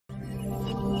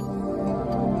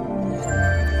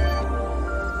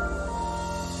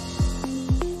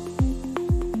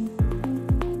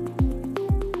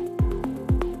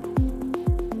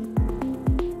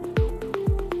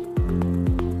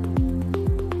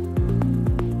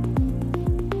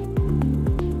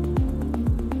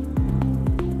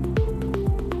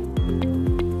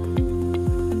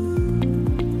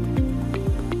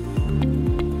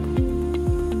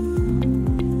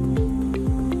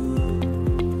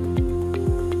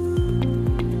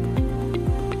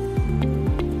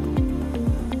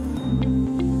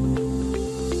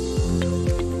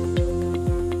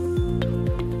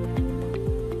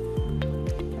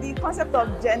concept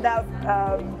of gender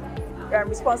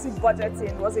responsive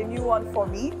budgeting was a new one for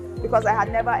me because I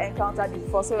had never encountered it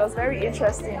before. So it was very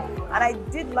interesting. And I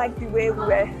did like the way we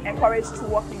were encouraged to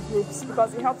work in groups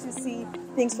because it helps you see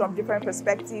things from different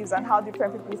perspectives and how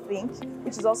different people think,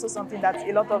 which is also something that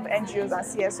a lot of NGOs and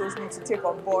CSOs need to take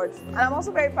on board. And I'm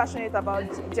also very passionate about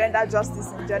gender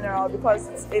justice in general because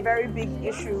it's a very big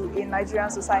issue in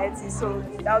Nigerian society. So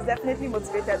I was definitely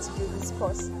motivated to do this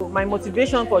course. My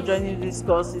motivation for joining this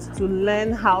course is to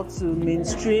learn how to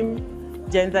mainstream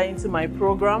gender into my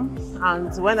program.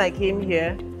 And when I came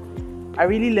here, I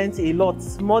really learned a lot,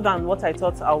 more than what I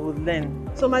thought I would learn.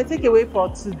 So my takeaway for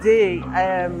today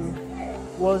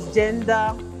was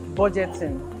gender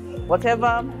budgeting.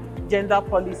 Whatever gender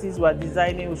policies we're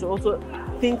designing, we should also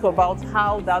think about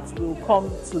how that will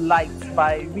come to light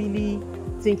by really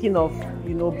thinking of,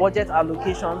 budget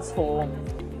allocations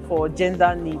for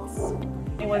gender needs.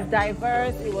 It was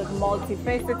diverse, it was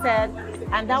multifaceted,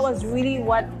 and that was really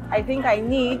what I think I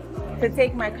need to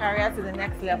take my career to the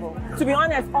next level. To be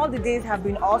honest, all the days have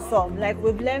been awesome. Like,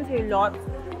 we've learned a lot.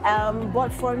 But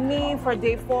for me, for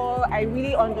day 4, I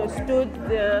really understood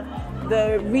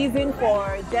the reason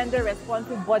for gender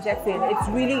responsive budgeting. It's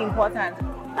really important.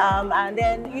 And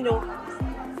then,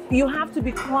 you have to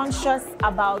be conscious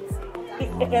about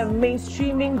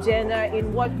mainstreaming gender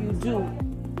in what you do.